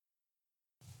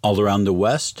All Around the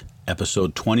West,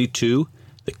 Episode 22,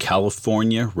 The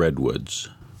California Redwoods.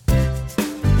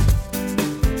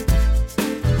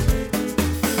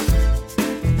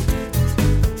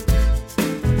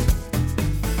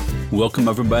 Welcome,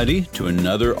 everybody, to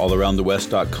another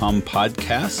AllAroundTheWest.com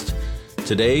podcast.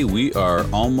 Today, we are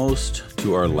almost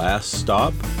to our last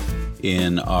stop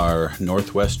in our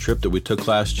Northwest trip that we took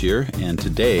last year, and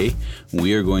today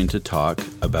we are going to talk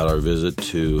about our visit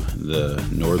to the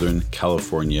Northern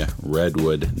California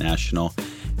Redwood National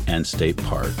and State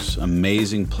Parks.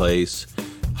 Amazing place.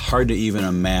 Hard to even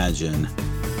imagine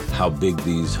how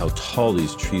tall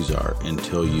these trees are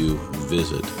until you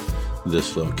visit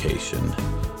this location.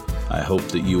 I hope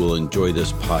that you will enjoy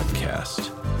this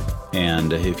podcast.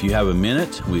 And if you have a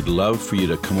minute, we'd love for you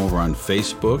to come over on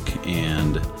Facebook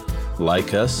and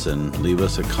like us and leave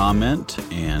us a comment,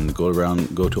 and go to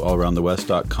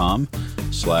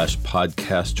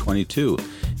allaroundthewest.com/podcast22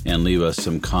 and leave us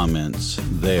some comments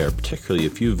there, particularly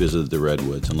if you visited the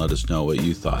Redwoods, and let us know what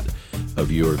you thought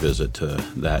of your visit to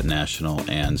that national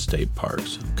and state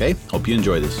parks. Okay, hope you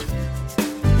enjoy this.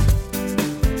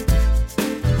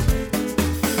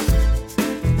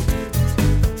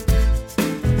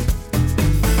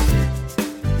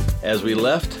 As we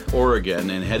left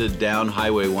Oregon and headed down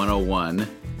Highway 101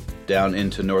 down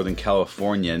into Northern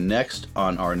California, next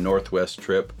on our Northwest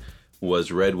trip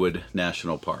was Redwood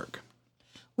National Park.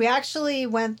 We actually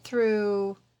went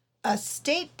through a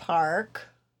state park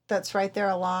that's right there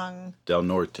along Del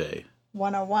Norte.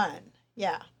 101,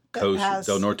 yeah.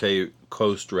 Del Norte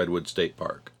Coast Redwood State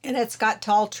Park. And it's got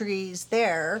tall trees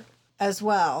there as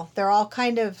well. They're all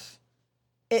kind of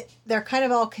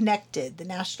all connected, the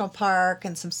national park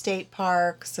and some state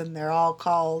parks, and they're all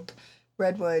called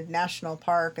Redwood National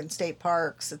Park and state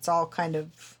parks. It's all kind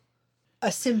of a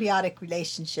symbiotic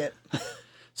relationship.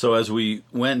 So as we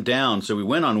went down, we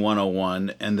went on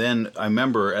 101, and then I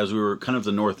remember as we were kind of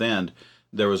the north end,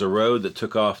 there was a road that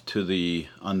took off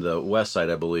on the west side,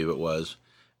 I believe it was,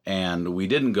 and we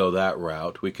didn't go that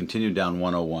route. We continued down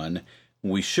 101.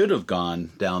 We should have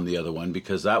gone down the other one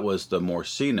because that was the more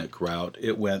scenic route.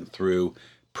 It went through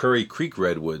Prairie Creek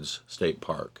Redwoods State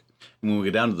Park. And when we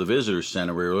got down to the visitor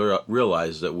center, we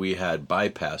realized that we had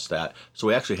bypassed that. So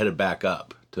we actually headed back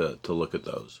up to look at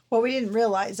those. Well, we didn't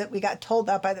realize it. We got told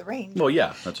that by the ranger. Well,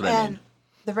 yeah, that's what I mean.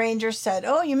 The ranger said,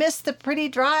 "Oh, you missed the pretty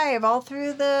drive all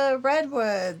through the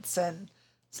redwoods." And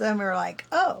so then we were like,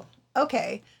 "Oh,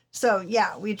 okay." So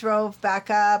yeah, we drove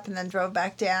back up and then drove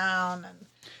back down and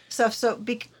stuff.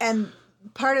 And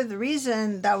part of the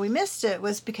reason that we missed it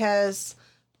was because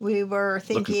we were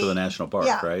thinking... Looking for the national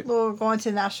park, right? We were going to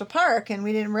the national park, and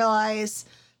we didn't realize,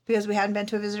 because we hadn't been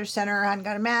to a visitor center, hadn't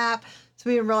got a map, so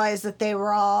we didn't realize that they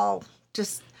were all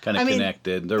just... kind of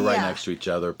connected. They're right next to each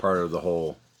other, part of the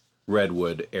whole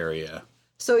Redwood area.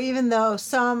 So even though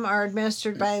some are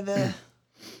administered by the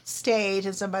state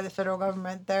and some by the federal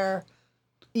government,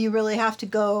 you really have to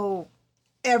go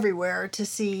everywhere to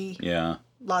see... Yeah.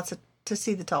 To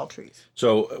see the tall trees.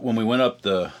 So when we went up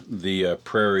the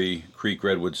Prairie Creek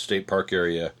Redwood State Park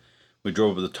area, we drove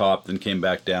over the top, then came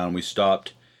back down. We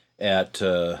stopped at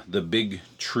the Big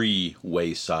Tree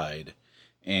Wayside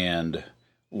and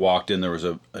walked in. There was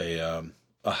a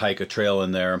hike, a trail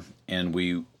in there, and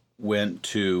we went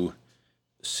to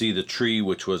see the tree,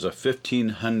 which was a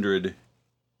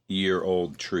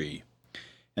 1,500-year-old tree,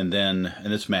 and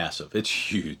it's massive.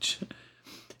 It's huge.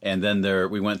 And then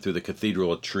we went through the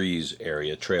Cathedral of Trees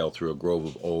area, trail through a grove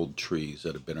of old trees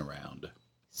that have been around.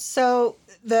 So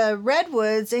the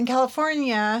redwoods in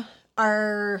California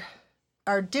are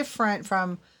different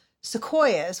from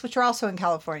sequoias, which are also in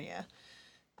California.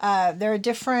 They're a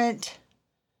different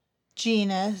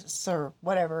genus or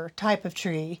whatever type of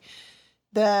tree.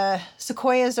 The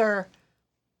sequoias are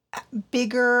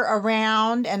bigger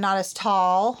around and not as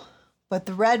tall, but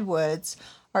the redwoods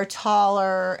are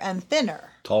taller and thinner.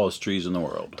 Tallest trees in the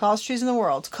world.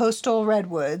 Coastal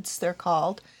redwoods, they're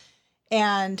called.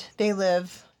 And they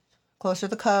live closer to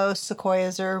the coast.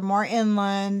 Sequoias are more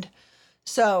inland.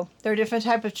 So they're a different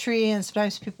type of tree, and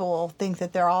sometimes people think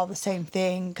that they're all the same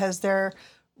thing because they're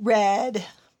red,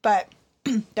 but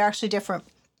they're actually different.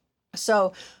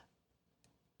 So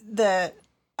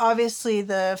obviously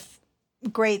the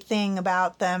great thing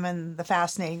about them and the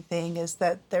fascinating thing is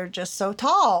that they're just so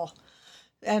tall.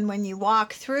 And when you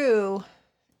walk through,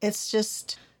 it's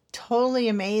just totally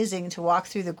amazing to walk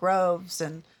through the groves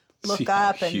and look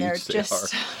up, and they're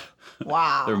just,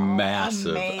 wow. They're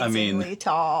massive. Amazingly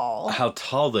tall. How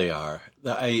tall they are.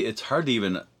 It's hard to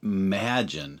even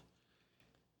imagine,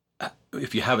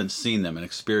 if you haven't seen them and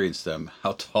experienced them,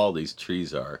 how tall these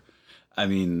trees are. I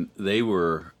mean, they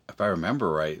were if I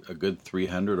remember right, a good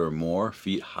 300 or more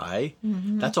feet high.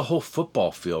 Mm-hmm. That's a whole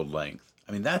football field length.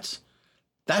 I mean, that's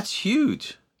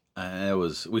huge. And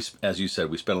as you said,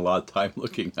 we spent a lot of time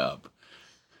looking up.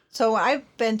 So I've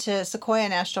been to Sequoia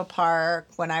National Park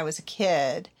when I was a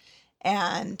kid,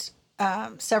 and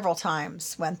several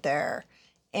times went there.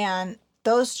 And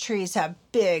those trees have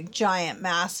big, giant,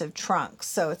 massive trunks.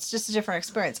 So it's just a different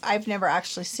experience. I've never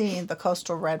actually seen the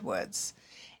coastal redwoods.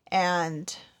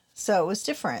 And so it was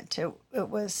different. It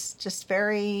was just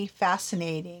very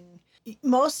fascinating.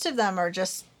 Most of them are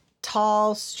just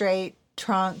tall, straight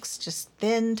trunks, just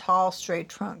thin, tall, straight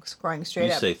trunks growing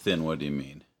straight up. You say thin, what do you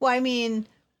mean? Well, I mean,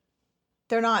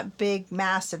 they're not big,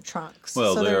 massive trunks.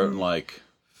 Well, so they're like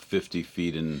 50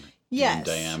 feet in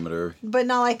diameter. But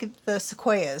not like the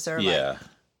sequoias or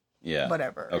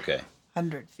whatever. Okay.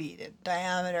 100 feet in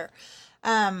diameter.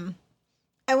 And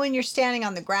when you're standing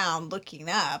on the ground looking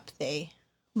up, they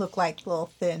look like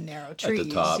little thin, narrow trees, at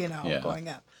the top, going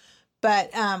up.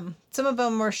 But some of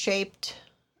them were shaped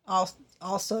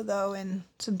also, though, in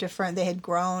some different, they had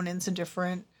grown in some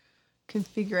different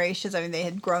configurations. I mean, they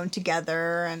had grown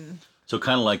together and... So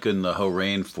kind of like in the Hoh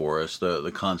rainforest,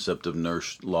 the concept of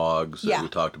nurse logs that we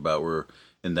talked about were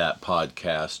in that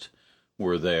podcast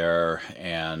were there,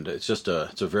 and it's a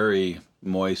very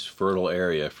moist, fertile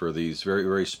area for these very,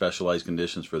 very specialized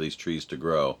conditions for these trees to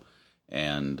grow,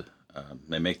 and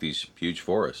they make these huge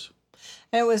forests.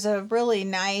 And it was a really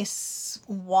nice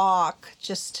walk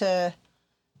just to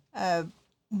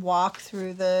walk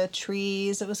through the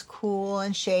trees. It was cool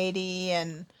and shady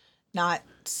and not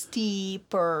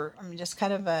steep, or just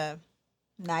kind of a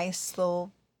nice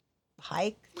little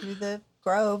hike through the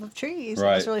grove of trees.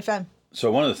 Right. It was really fun.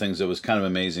 So one of the things that was kind of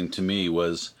amazing to me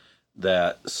was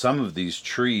that some of these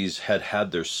trees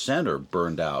had their center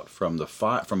burned out from a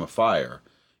fire,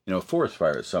 a forest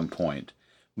fire at some point.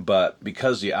 But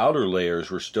because the outer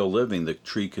layers were still living, the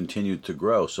tree continued to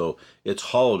grow. So it's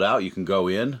hollowed out. You can go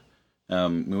in.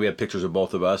 We have pictures of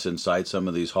both of us inside some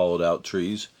of these hollowed out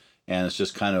trees. And it's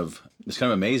just kind of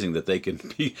amazing that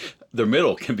their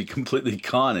middle can be completely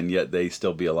gone, and yet they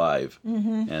still be alive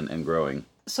and growing.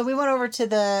 So we went over to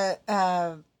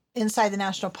the inside the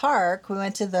national park. We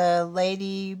went to the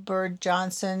Lady Bird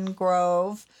Johnson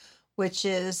Grove, which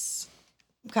is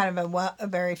kind of a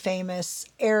very famous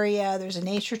area. There's a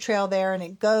nature trail there, and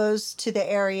it goes to the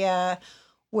area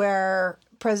where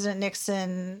President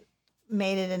Nixon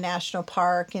made it a national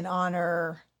park in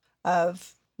honor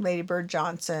of Lady Bird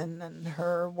Johnson and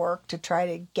her work to try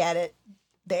to get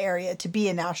the area to be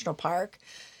a national park.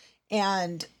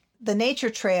 And the nature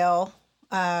trail,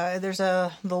 there's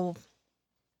a little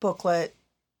booklet,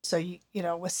 so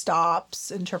with stops,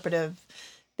 interpretive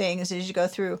things as you go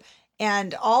through.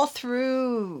 And all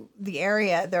through the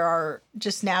area, there are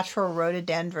just natural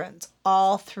rhododendrons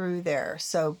all through there.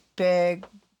 So big,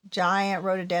 giant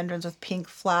rhododendrons with pink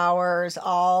flowers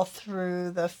all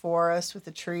through the forest with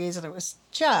the trees, and it was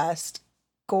just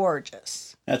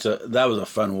gorgeous. That was a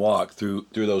fun walk through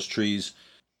those trees.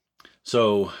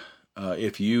 So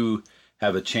if you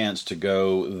have a chance to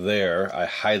go there,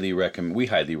 we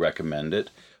highly recommend it.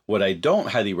 What I don't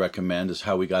highly recommend is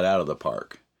how we got out of the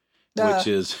park. Which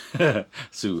is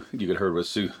Sue. You could heard what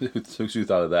Sue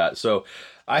thought of that. So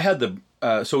I had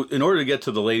so in order to get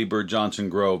to the Lady Bird Johnson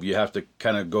Grove, you have to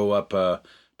kind of go up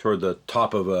toward the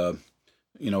top of a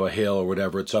hill or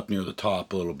whatever. It's up near the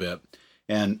top a little bit.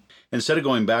 And instead of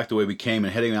going back the way we came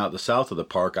and heading out the south of the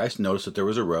park, I noticed that there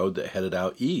was a road that headed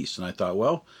out east. And I thought,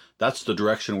 well, that's the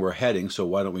direction we're heading, so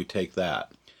why don't we take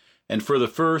that? And for the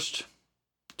first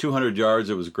 200 yards,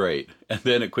 it was great. And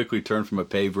then it quickly turned from a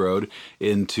paved road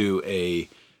into a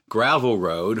gravel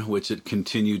road, which it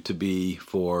continued to be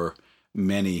for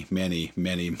many, many,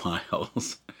 many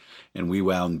miles. And we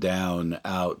wound down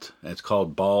out. It's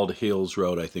called Bald Hills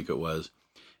Road, I think it was.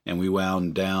 And we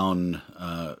wound down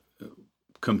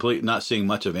not seeing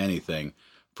much of anything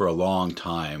for a long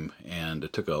time. And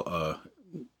it took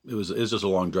it was just a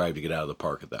long drive to get out of the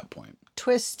park at that point.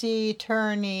 Twisty,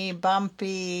 turny,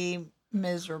 bumpy,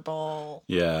 miserable.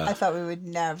 Yeah. I thought we would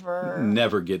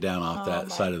never get down off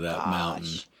that side of that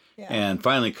mountain. Yeah. And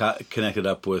finally connected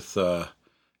up with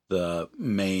the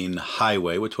main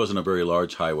highway, which wasn't a very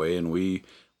large highway, and we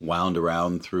wound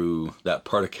around through that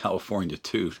part of California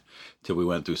too, till we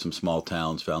went through some small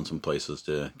towns, found some places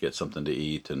to get something to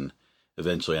eat, and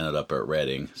eventually ended up at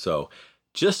Redding. So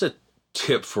just a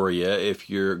tip for you, if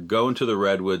you're going to the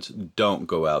Redwoods, don't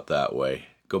go out that way.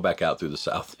 Go back out through the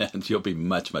south end. You'll be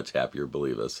much, much happier,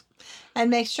 believe us. And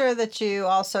make sure that you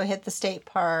also hit the state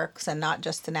parks and not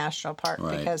just the national park,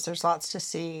 because there's lots to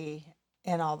see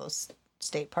in all those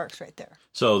state parks right there.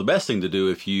 So the best thing to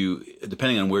do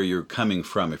depending on where you're coming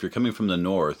from, if you're coming from the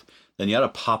north, then you ought to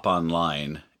pop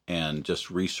online and just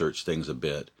research things a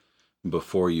bit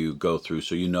before you go through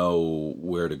so you know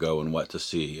where to go and what to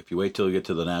see. If you wait till you get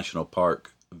to the National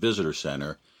Park Visitor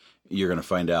Center, you're going to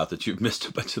find out that you've missed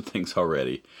a bunch of things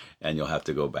already and you'll have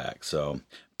to go back. So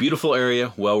beautiful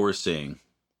area, well worth seeing.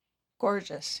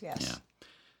 Gorgeous, yes. Yeah.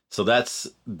 So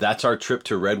that's our trip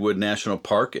to Redwood National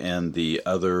Park and the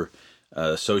other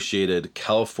associated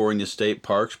California state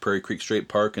parks, Prairie Creek State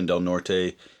Park and Del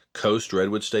Norte Coast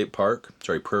Redwood State Park.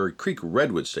 Prairie Creek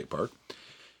Redwood State Park.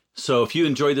 So if you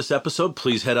enjoyed this episode,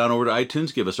 please head on over to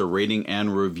iTunes, give us a rating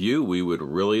and review. We would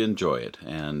really enjoy it.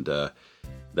 And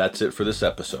that's it for this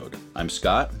episode. I'm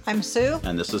Scott. I'm Sue.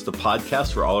 And this is the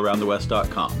podcast for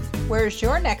allaroundthewest.com. Where's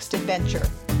your next adventure?